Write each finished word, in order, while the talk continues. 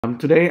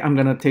Today I'm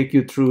gonna take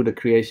you through the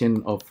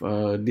creation of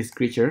this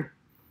creature.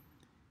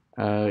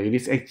 It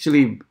is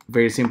actually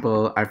very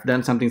simple. I've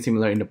done something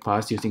similar in the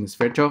past using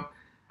Sverchok.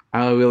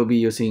 I will be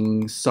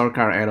using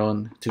Sorcar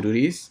add-on to do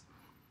this.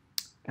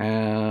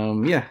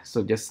 Yeah,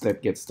 so just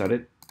let's get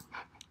started.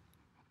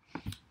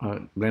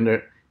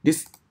 Blender,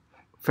 this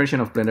version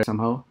of Blender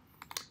somehow.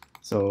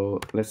 So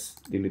let's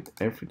delete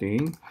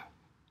everything.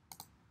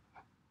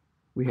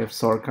 We have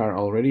Sorcar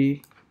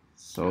already.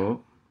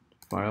 So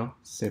file,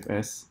 save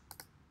as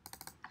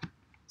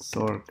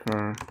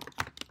Sorcar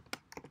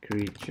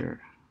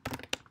creature.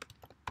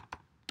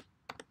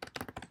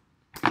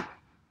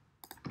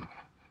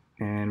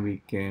 And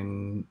we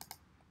can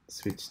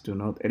switch to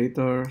node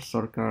editor,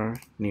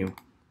 Sorcar, new.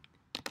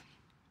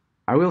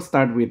 I will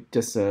start with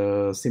just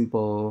a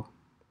simple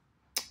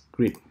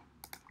grid.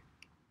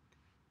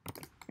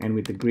 And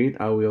with the grid,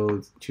 I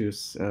will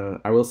choose,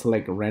 I will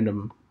select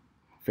random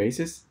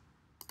faces.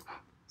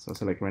 So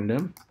select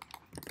random.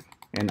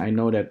 And I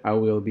know that I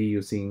will be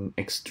using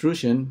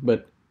extrusion,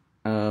 but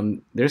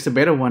there's a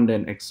better one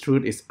than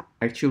extrude, is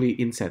actually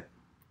inset.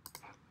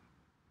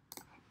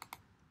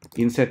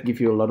 Inset gives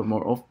you a lot of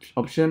more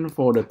option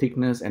for the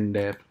thickness and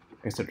depth,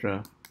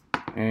 etc.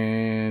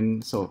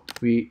 And so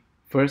we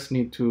first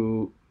need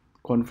to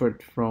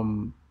convert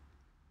from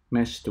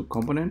mesh to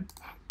component,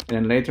 and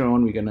then later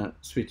on we're gonna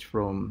switch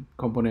from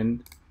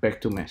component back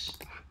to mesh.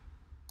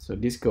 So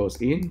this goes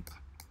in,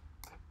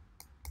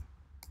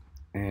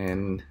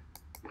 and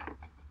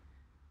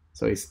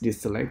so it's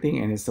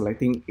deselecting and it's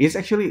selecting. It's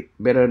actually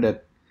better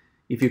that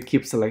if you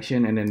keep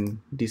selection and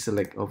then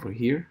deselect over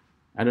here.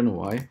 I don't know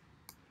why.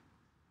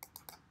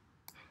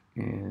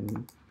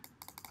 And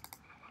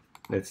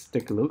let's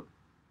take a look.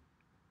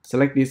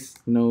 Select this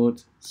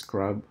node,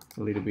 scrub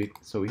a little bit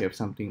so we have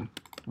something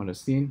on the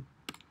scene.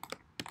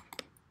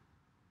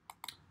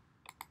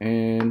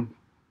 And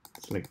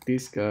select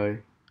this guy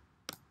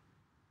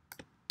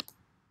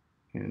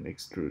and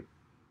extrude.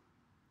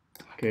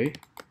 Okay,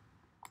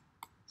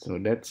 so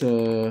that's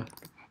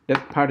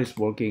that part is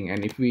working,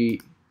 and if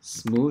we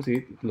smooth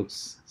it, it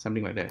looks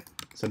something like that.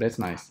 So that's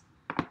nice.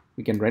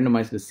 We can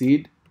randomize the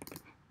seed.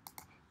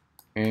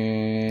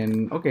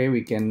 And okay,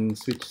 we can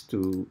switch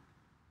to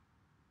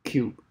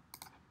cube,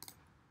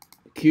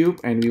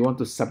 and we want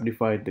to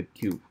subdivide the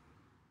cube.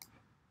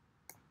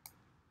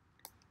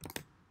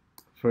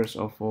 First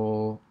of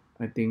all,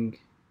 I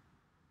think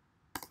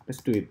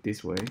let's do it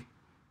this way.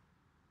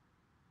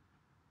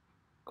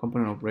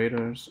 Component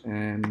operators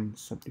and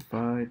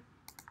subdivide.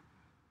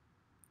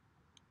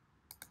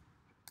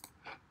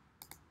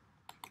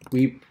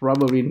 We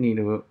probably need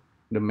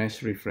the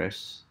mesh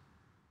refresh.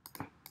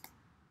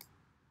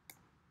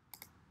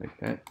 Like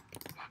that.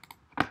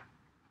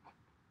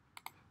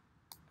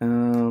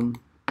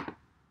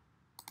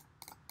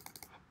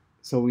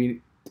 So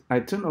I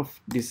turn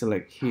off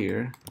deselect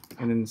here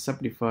and then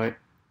subdivide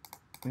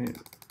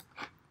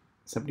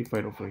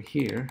over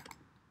here.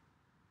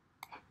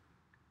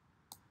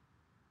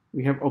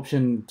 We have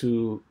option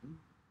to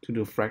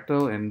do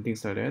fractal and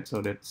things like that,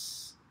 so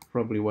that's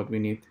probably what we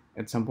need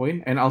at some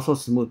point, and also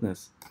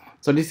smoothness.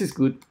 So this is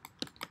good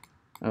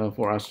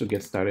for us to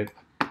get started.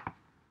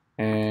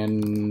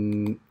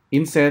 And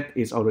inset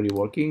is already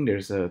working.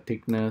 There's a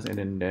thickness and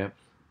then depth,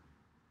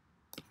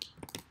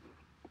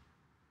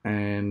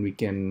 and we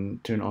can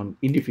turn on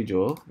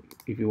individual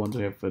if you want to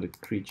have for the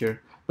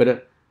creature.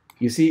 But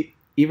you see,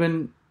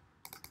 even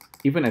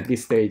at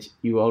this stage,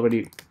 you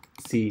already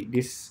see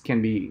this can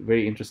be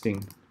very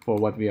interesting for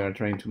what we are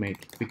trying to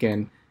make. We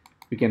can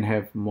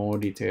have more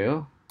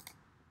detail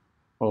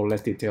or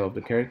less detail of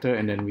the character,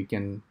 and then we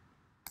can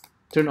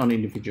turn on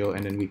individual,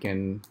 and then we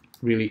can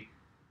really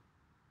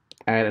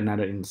add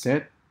another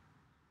inset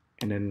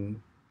and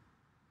then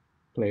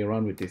play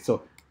around with this.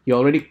 So you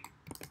already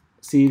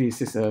see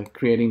this is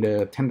creating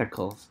the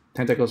tentacles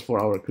for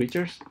our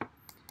creatures.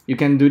 You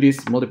can do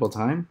this multiple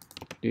times.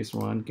 This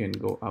one can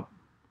go up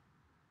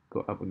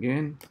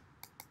again.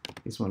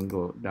 This one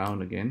go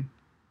down again.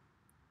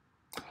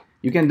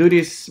 You can do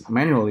this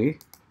manually,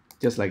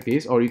 just like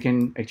this, or you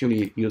can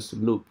actually use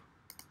loop.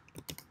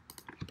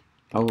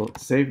 I will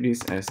save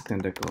this as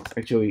tentacles.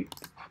 Actually,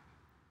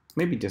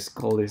 maybe just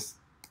call this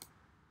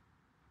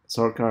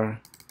Sorcar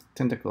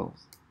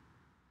Tentacles.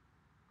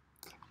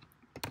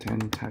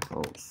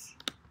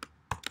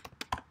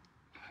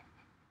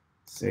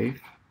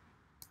 Save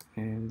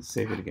and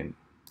save it again.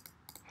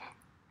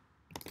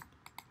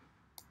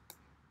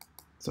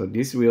 So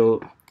this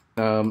will,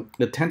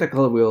 the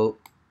tentacle will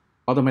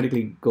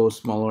automatically go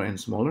smaller and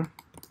smaller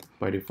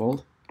by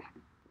default.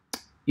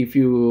 If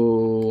you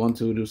want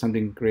to do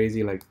something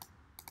crazy like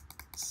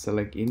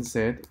select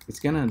inset, it's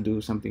gonna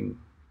do something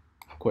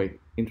quite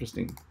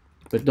interesting.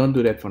 But don't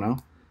do that for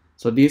now.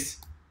 So these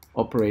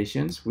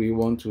operations we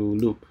want to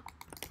loop.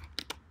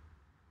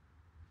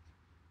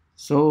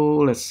 So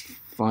let's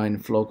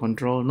find flow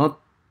control,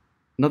 not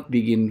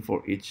begin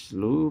for each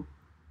loop,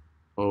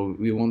 or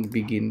we won't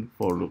begin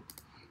for loop.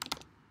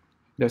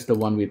 That's the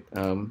one with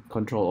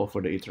control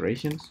over the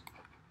iterations.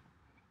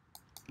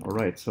 All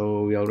right,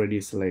 so we already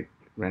select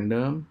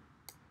random.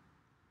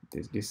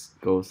 This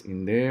goes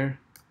in there,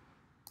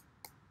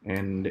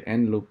 and the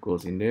end loop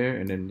goes in there,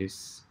 and then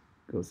this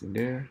goes in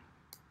there.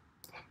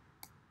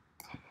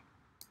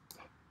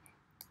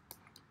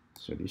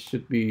 So this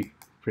should be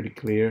pretty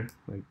clear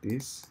like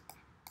this.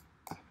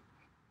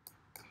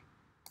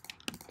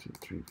 2,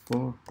 3,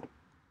 4.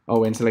 Oh,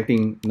 when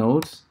selecting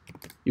nodes,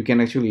 you can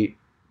actually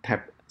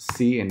tap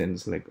C and then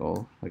select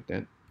all like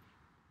that.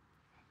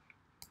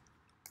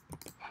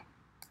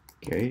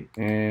 Okay,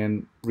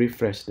 and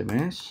refresh the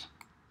mesh.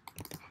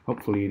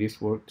 Hopefully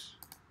this works.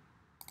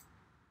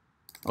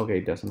 Okay,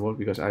 it doesn't work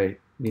because I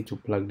need to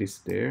plug this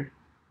there.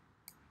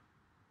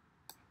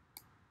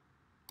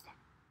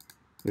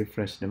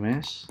 Refresh the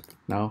mesh.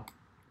 Now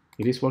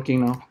it is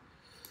working now.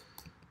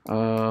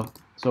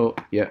 So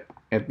yeah,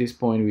 at this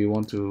point we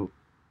want to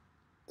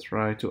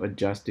try to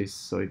adjust this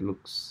so it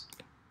looks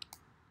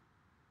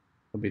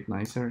a bit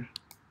nicer.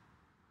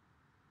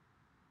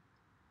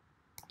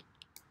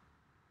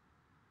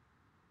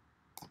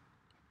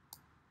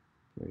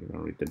 We're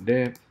gonna read the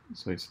depth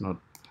so it's not,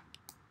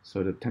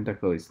 so the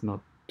tentacle is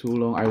not too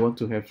long. I want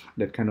to have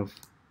that kind of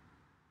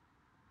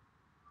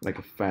like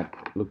a fat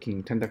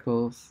looking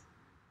tentacles.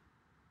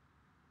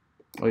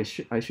 Oh,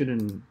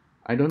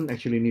 I don't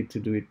actually need to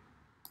do it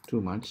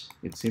too much,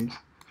 it seems,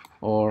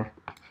 or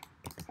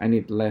I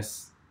need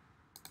less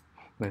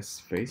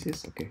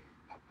faces. Okay,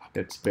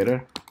 that's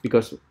better,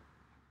 because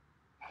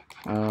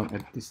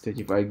at this stage,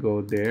 if I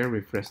go there,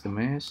 refresh the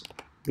mesh,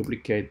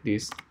 duplicate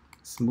this,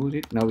 smooth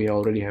it, now we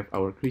already have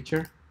our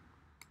creature.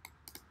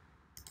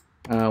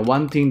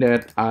 One thing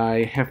that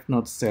I have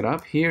not set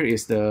up here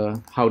is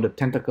how the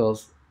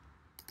tentacles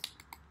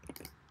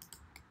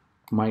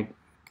might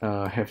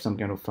have some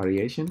kind of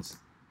variations.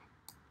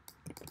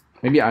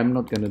 Maybe I'm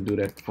not gonna do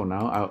that for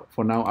now.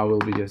 For now, I will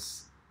be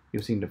just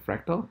using the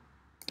fractal.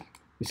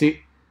 You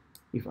see,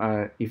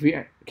 if we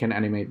can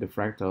animate the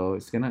fractal,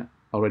 it's gonna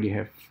already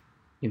have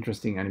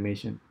interesting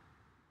animation.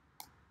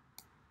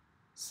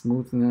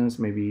 Smoothness,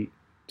 maybe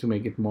to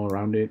make it more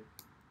rounded.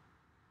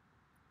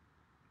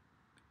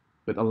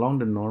 But along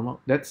the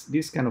normal,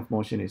 this kind of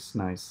motion is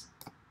nice.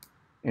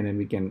 And then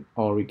we can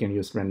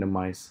use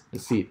randomize the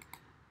seed.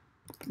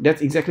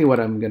 That's exactly what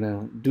I'm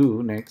gonna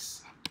do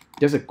next.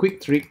 Just a quick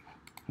trick,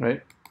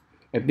 right?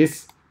 At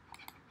this,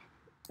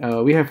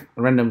 we have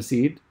random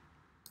seed.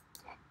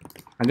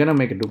 I'm gonna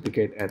make a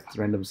duplicate at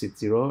random seed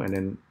 0 and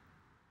then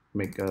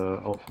make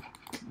oh,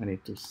 I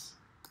need to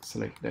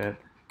select that.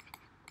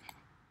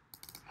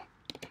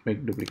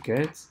 Make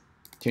duplicates,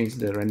 change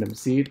the random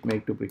seed,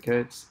 make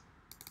duplicates,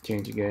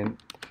 change again,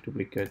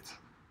 duplicates.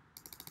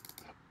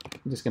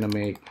 I'm just gonna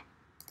make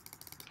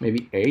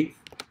maybe 8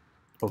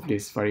 of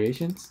these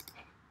variations.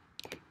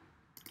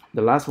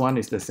 The last one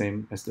is the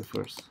same as the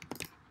first.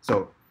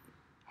 So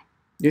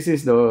this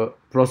is the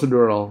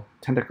procedural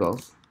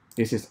tentacles.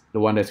 This is the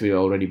one that we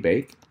already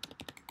baked.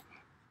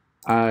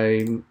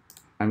 I'm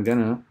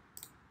gonna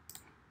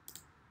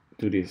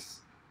do this.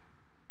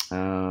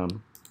 Yeah.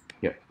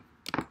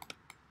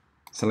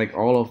 Select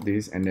all of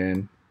these and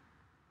then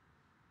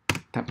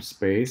tap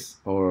space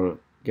or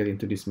get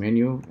into this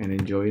menu and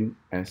then join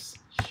as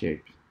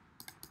shape.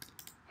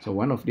 So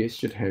one of these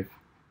should have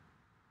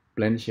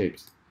blend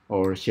shapes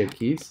or shape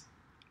keys.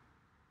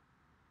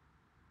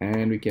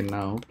 And we can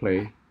now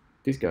play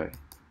this guy.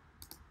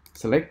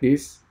 Select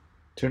this,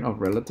 turn off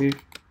relative,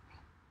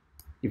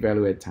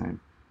 evaluate time.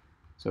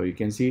 So you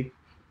can see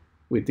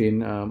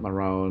within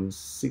around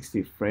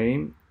 60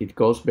 frames, it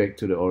goes back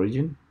to the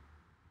origin.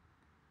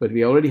 But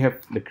we already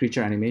have the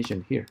creature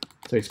animation here.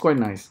 So it's quite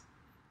nice.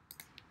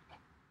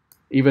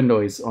 Even though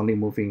it's only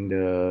moving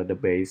the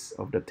base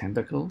of the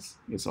tentacles,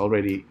 it's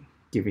already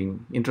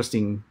giving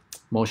interesting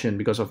motion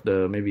because of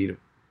maybe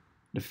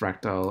the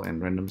fractal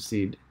and random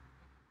seed.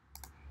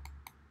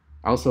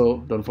 Also,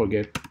 don't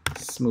forget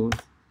smooth,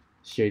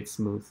 shade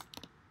smooth.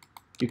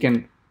 You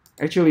can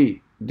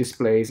actually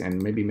displace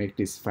and maybe make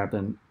this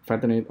fatten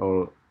it,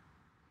 or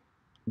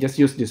just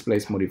use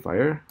displace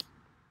modifier.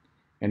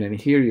 And then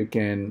here you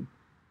can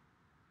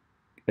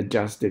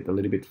adjust it a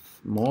little bit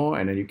more,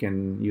 and then you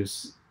can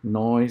use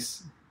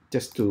noise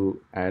just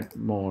to add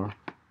more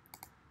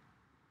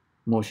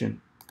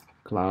motion,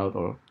 cloud,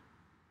 or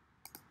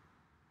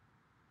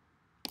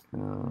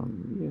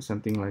yeah,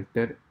 something like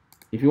that.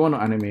 If you want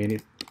to animate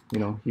it,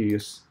 you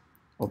use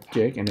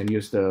object and then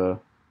use the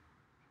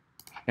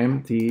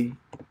empty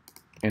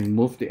and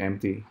move the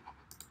empty,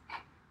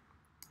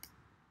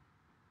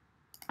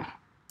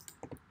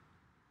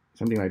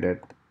 something like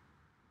that.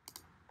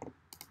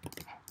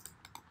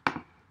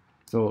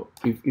 So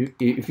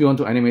if you want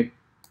to animate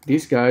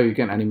this guy, you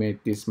can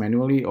animate this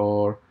manually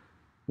or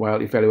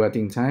while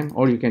evaluating time,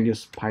 or you can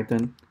use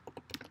Python,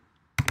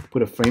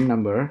 put a frame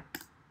number,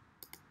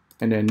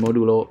 and then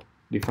modulo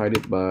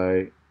divided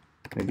by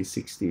maybe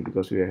 60,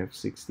 because we have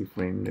 60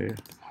 frame there.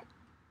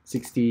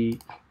 60,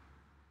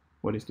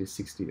 what is this,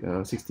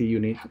 60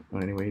 unit,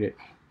 or anyway,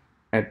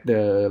 at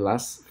the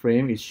last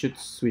frame it should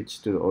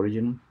switch to the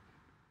origin.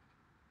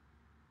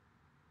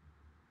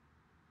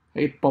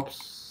 It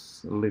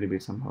pops a little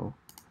bit somehow.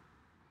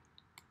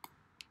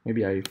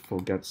 Maybe I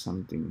forgot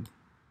something.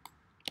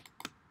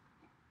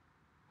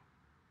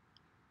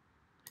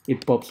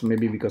 It pops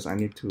maybe because I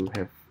need to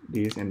have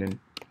this and then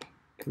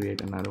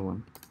create another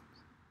one.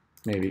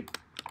 Maybe.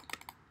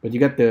 But you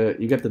got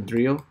the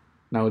drill.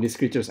 Now this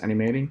creature is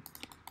animating.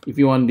 If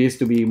you want this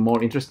to be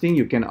more interesting,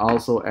 you can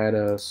also add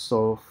a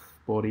soft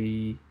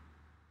body,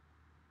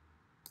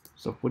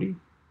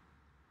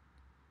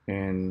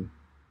 and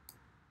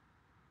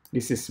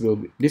this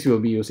will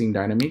be using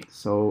dynamic.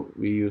 So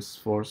we use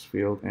force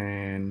field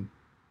and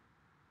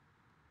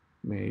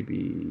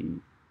maybe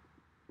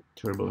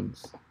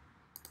turbulence.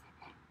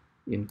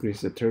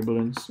 Increase the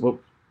turbulence.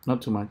 Whoop,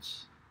 not too much,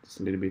 just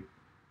a little bit.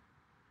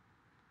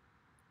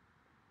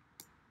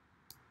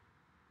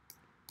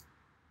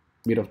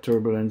 Bit of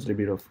turbulence, a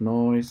bit of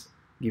noise,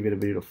 give it a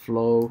bit of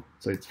flow,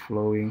 so it's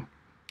flowing.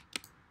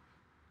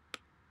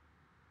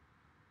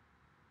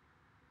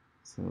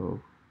 So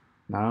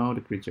now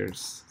the creature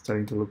is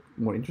starting to look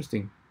more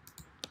interesting.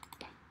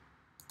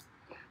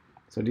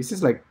 So this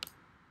is like,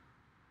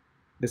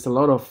 there's a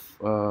lot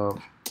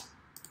of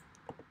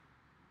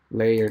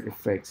layered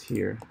effects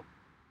here.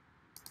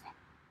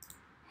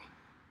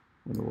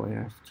 I don't know why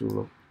I have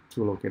to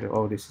locate it.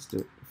 Oh, this is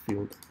the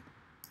field.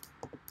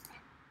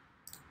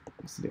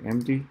 This is the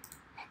empty.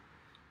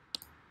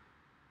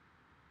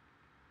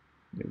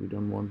 Yeah, we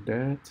don't want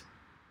that.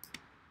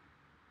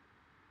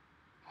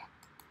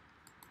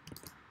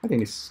 I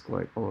think it's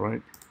quite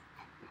alright.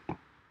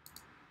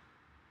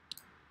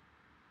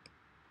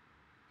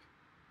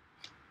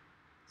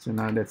 So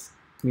now that's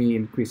me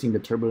increasing the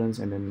turbulence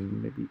and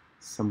then maybe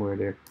somewhere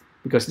there.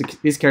 Because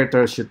this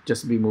character should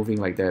just be moving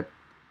like that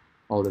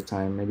all the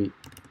time. Maybe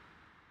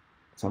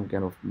some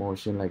kind of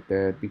motion like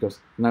that.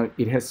 Because now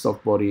it has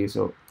soft body,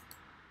 so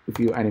if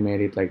you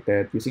animate it like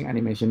that using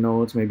animation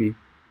nodes, maybe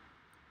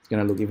it's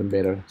gonna look even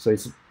better. So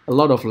it's a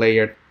lot of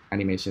layered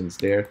animations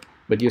there.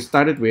 But you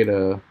started with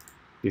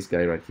this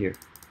guy right here.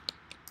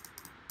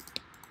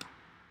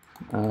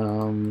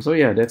 So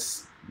yeah,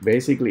 that's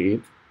basically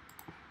it.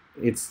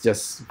 It's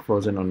just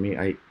frozen on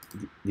me.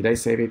 Did I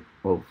save it?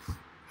 Oh,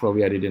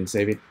 probably I didn't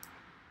save it.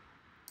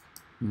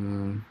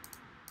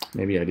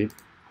 Maybe I did.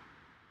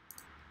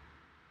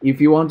 If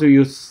you want to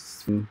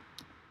use,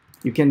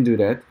 you can do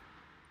that.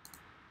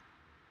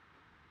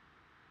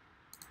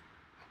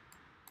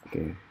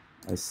 Okay,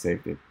 I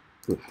saved it.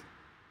 Good.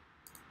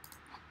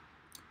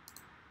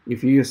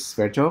 If you use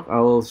Sverchok, I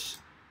will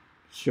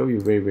show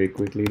you very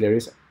quickly. There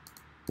is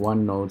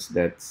one node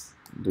that's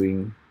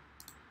doing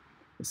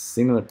a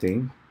similar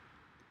thing.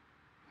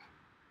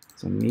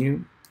 So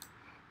new.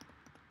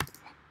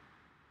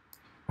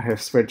 I have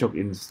Sverchok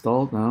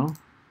installed now.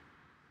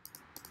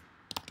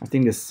 I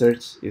think the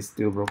search is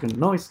still broken.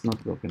 No, it's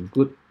not broken.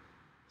 Good.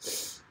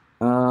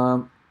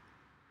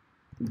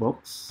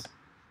 Box.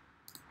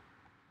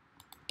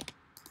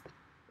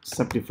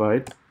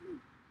 Subdivided.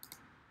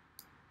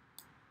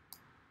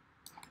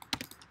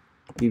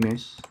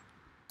 Image.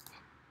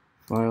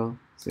 File.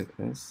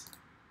 ZS.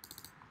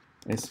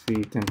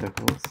 SV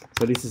tentacles.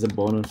 So this is a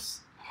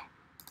bonus.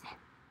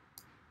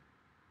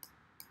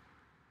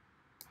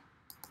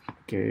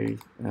 Okay.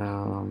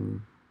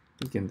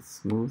 We can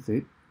smooth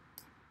it.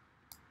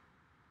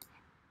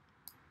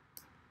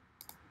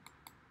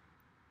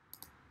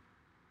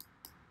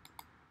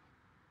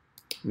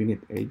 We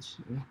need edge.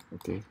 Yeah,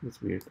 okay, that's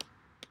weird.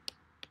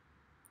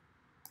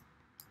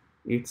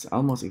 It's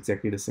almost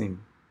exactly the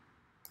same,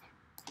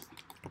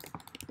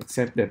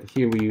 except that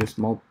here we use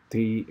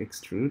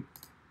multi-extrude.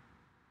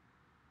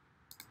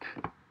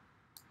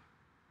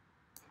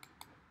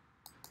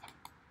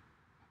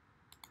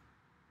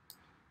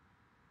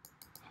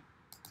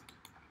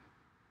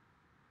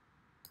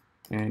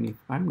 And if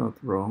I'm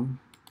not wrong,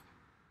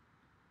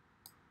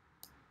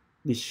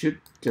 this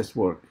should just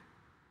work.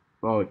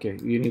 Oh, okay,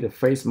 you need a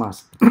face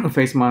mask.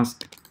 Face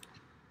mask.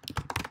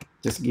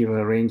 Just give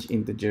a range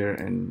integer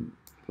and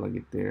plug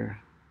it there.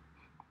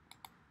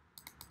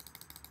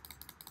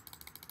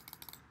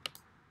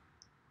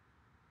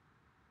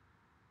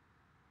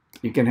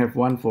 You can have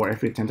one for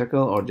every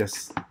tentacle or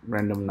just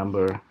random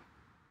number.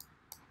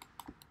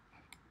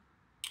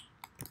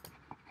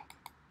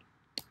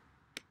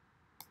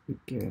 You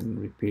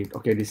can repeat.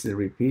 Okay, this is a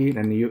repeat,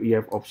 and you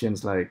have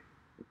options like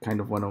kind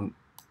of want to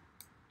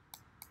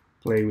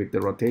play with the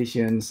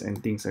rotations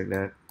and things like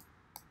that.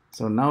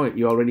 So now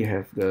you already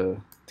have the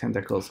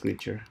tentacles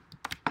creature.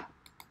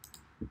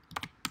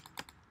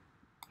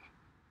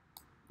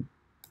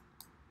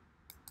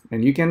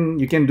 And you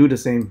can do the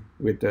same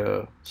with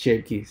the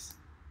shape keys.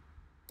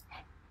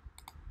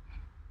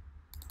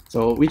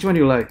 So which one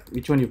you like?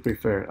 Which one you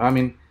prefer? I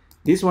mean,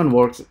 this one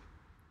works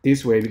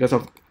this way because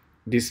of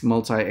this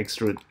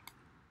multi-extrude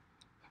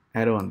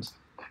add-ons.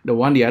 The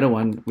other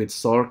one with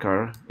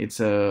Sorcar, it's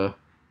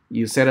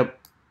you set up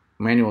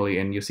manually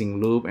and using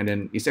loop, and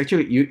then it's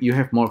actually you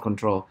have more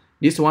control.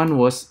 This one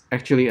was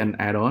actually an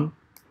add-on.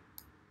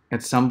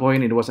 At some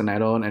point it was an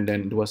add-on, and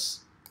then it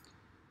was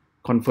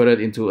converted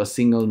into a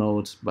single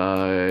node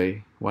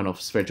by one of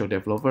Sverchok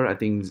developer. I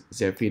think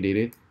Zefi did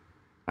it.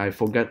 I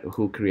forgot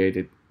who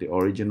created the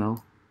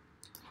original.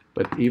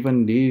 but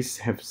even these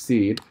have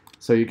seed,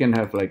 so you can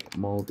have like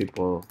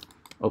multiple.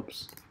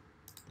 Oops.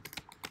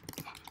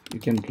 You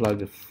can plug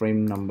the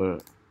frame number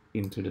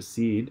into the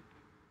seed.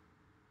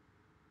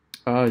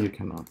 Oh, you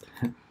cannot.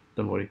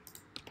 Don't worry.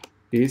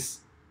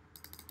 This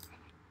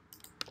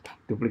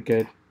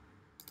duplicate,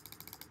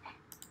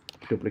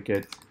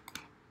 duplicate,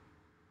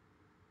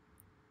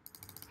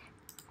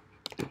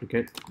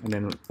 duplicate, and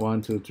then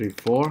 1, 2, 3,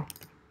 4.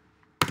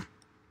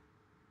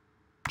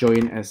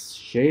 Join as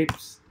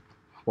shapes.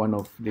 One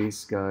of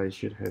these guys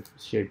should have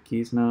shape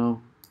keys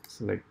now.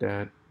 Select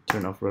that.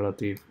 Turn off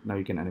relative. Now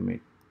you can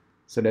animate.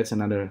 So that's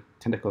another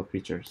tentacle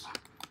creatures.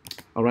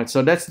 All right,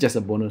 so that's just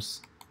a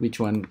bonus. Which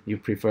one you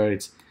prefer?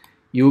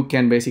 You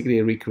can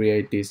basically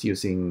recreate this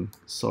using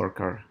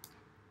Sorcar.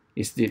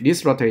 It's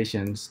these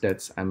rotations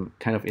that I'm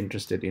kind of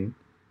interested in.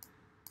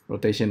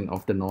 Rotation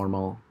of the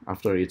normal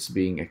after it's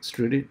being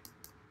extruded.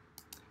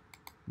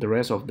 The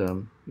rest of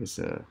them is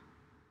the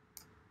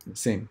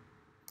same.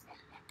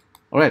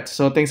 All right,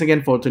 so thanks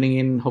again for tuning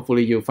in.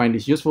 Hopefully you find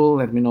this useful.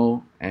 Let me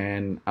know,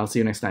 and I'll see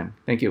you next time.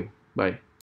 Thank you. Bye.